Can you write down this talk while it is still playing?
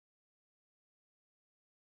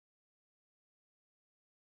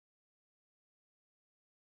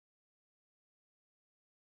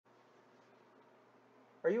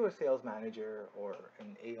Are you a sales manager or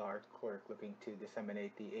an AR clerk looking to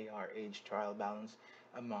disseminate the AR age trial balance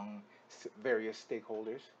among various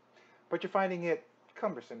stakeholders, but you're finding it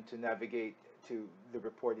cumbersome to navigate to the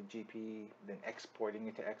reported GP, then exporting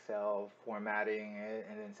it to Excel, formatting it,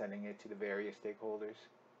 and then sending it to the various stakeholders?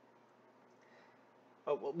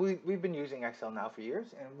 Well, we've been using Excel now for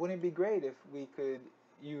years, and wouldn't it be great if we could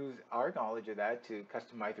use our knowledge of that to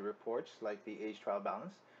customize the reports like the age trial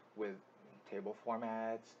balance with table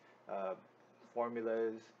formats, uh,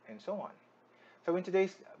 formulas, and so on. So in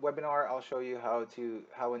today's webinar, I'll show you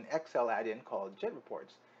how an Excel add-in called Jet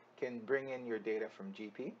Reports can bring in your data from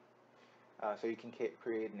GP, so you can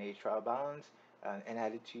create an age trial balance and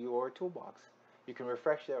add it to your toolbox. You can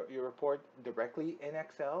refresh your report directly in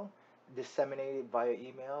Excel, disseminate it via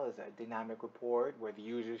email as a dynamic report where the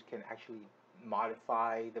users can actually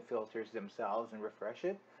modify the filters themselves and refresh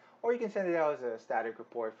it, or you can send it out as a static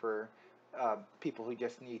report for people who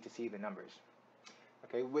just need to see the numbers.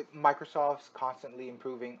 Okay, with Microsoft's constantly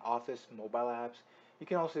improving Office mobile apps, you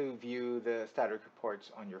can also view the static reports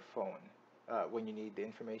on your phone when you need the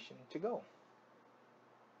information to go.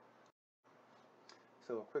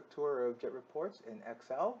 So a quick tour of Jet Reports in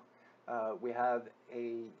Excel. We have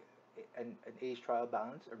an age trial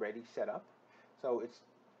balance already set up. So it's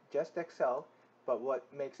just Excel, but what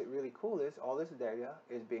makes it really cool is all this data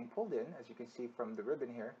is being pulled in, as you can see from the ribbon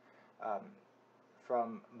here, um,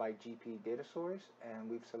 from my GP data source, and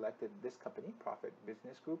we've selected this company, Profit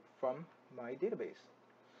Business Group, from my database.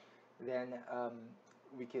 Then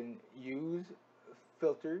we can use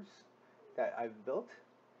filters that I've built,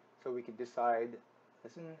 so we can decide,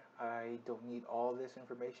 listen, I don't need all this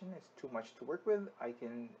information, it's too much to work with. I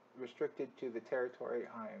can restrict it to the territory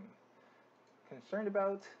I'm concerned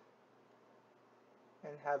about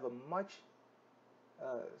and have a much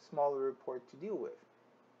smaller report to deal with.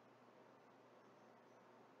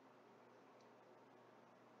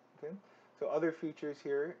 Okay, so other features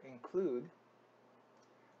here include,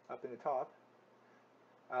 up in the top,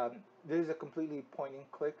 this is a completely point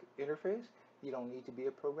and click interface. You don't need to be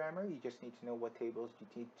a programmer, you just need to know what tables you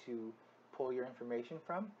need to pull your information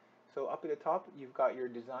from. So up at the top, you've got your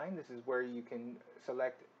design. This is where you can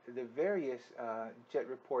select the various Jet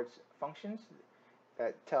Reports functions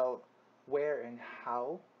that tell where and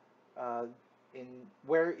how,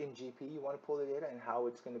 where in GP you want to pull the data and how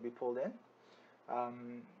it's going to be pulled in.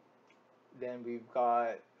 Then we've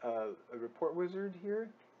got a report wizard here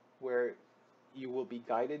where you will be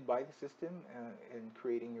guided by the system in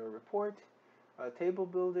creating your report. Table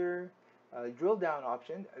builder, drill down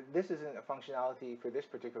option. This isn't a functionality for this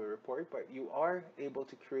particular report, but you are able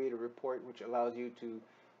to create a report which allows you to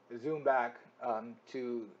zoom back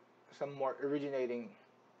to some more originating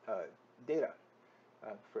data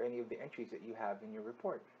for any of the entries that you have in your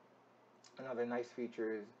report. Another nice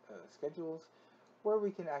feature is schedules, where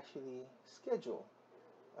we can actually schedule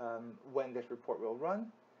when this report will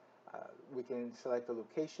run. We can select a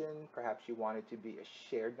location. Perhaps you want it to be a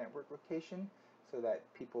shared network location so that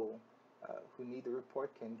people who need the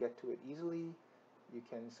report can get to it easily. You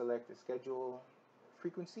can select a schedule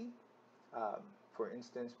frequency. For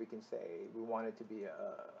instance, we can say we want it to be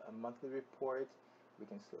a monthly report. We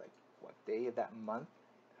can select what day of that month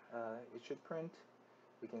it should print.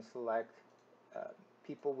 We can select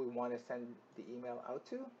people we want to send the email out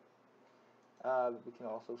to. We can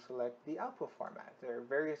also select the output format. There are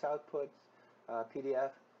various outputs,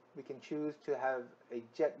 PDF. We can choose to have a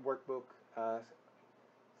Jet workbook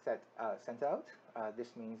sent out. This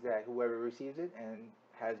means that whoever receives it and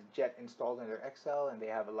has Jet installed in their Excel and they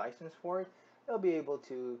have a license for it, they'll be able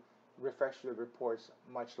to refresh the reports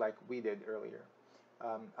much like we did earlier.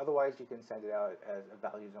 Otherwise, you can send it out as a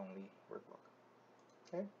values-only workbook.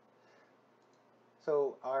 Okay.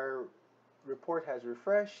 So our report has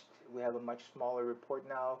refreshed. We have a much smaller report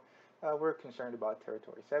now. We're concerned about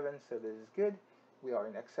territory 7, so this is good. We are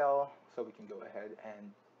in Excel, so we can go ahead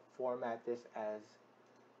and format this as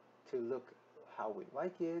to look how we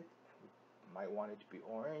like it. We might want it to be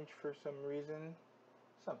orange for some reason.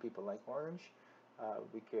 Some people like orange.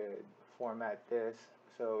 We could format this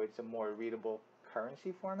so it's a more readable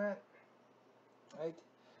currency format, right?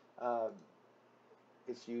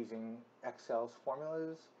 It's using Excel's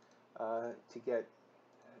formulas to get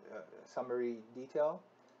summary detail.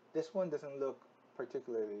 This one doesn't look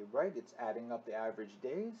particularly right. It's adding up the average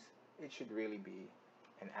days. It should really be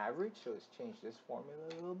an average, so let's change this formula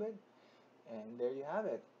a little bit. And there you have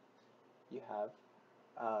it. You have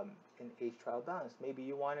an age trial balance. Maybe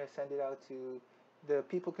you want to send it out to the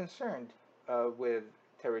people concerned with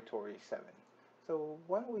territory 7. So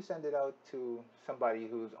why don't we send it out to somebody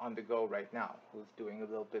who's on the go right now, who's doing a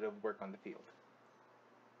little bit of work on the field.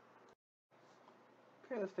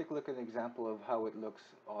 Okay, let's take a look at an example of how it looks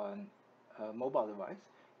on a mobile device.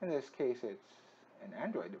 In this case, it's an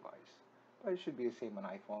Android device, but it should be the same on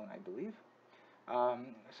iPhone, I believe.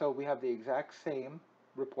 So we have the exact same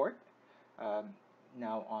report um,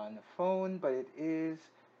 now on the phone, but it is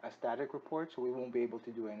a static report, so we won't be able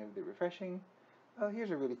to do any of the refreshing.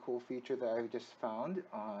 Here's a really cool feature that I just found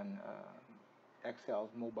on Excel's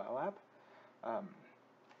mobile app. Um,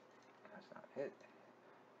 that's not it.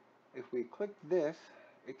 If we click this,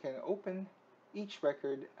 it can open each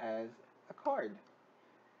record as a card.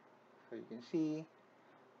 So you can see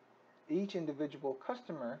each individual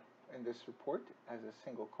customer in this report as a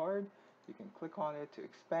single card. You can click on it to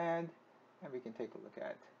expand, and we can take a look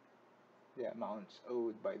at the amounts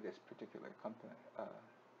owed by this particular company,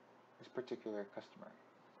 this particular customer.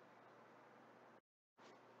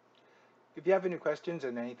 If you have any questions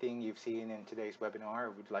on anything you've seen in today's webinar,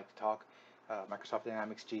 or would like to talk Microsoft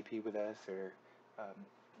Dynamics GP with us, or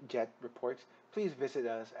JET reports, please visit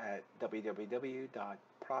us at www.profit.ca.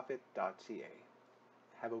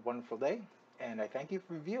 Have a wonderful day, and I thank you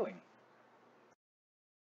for viewing.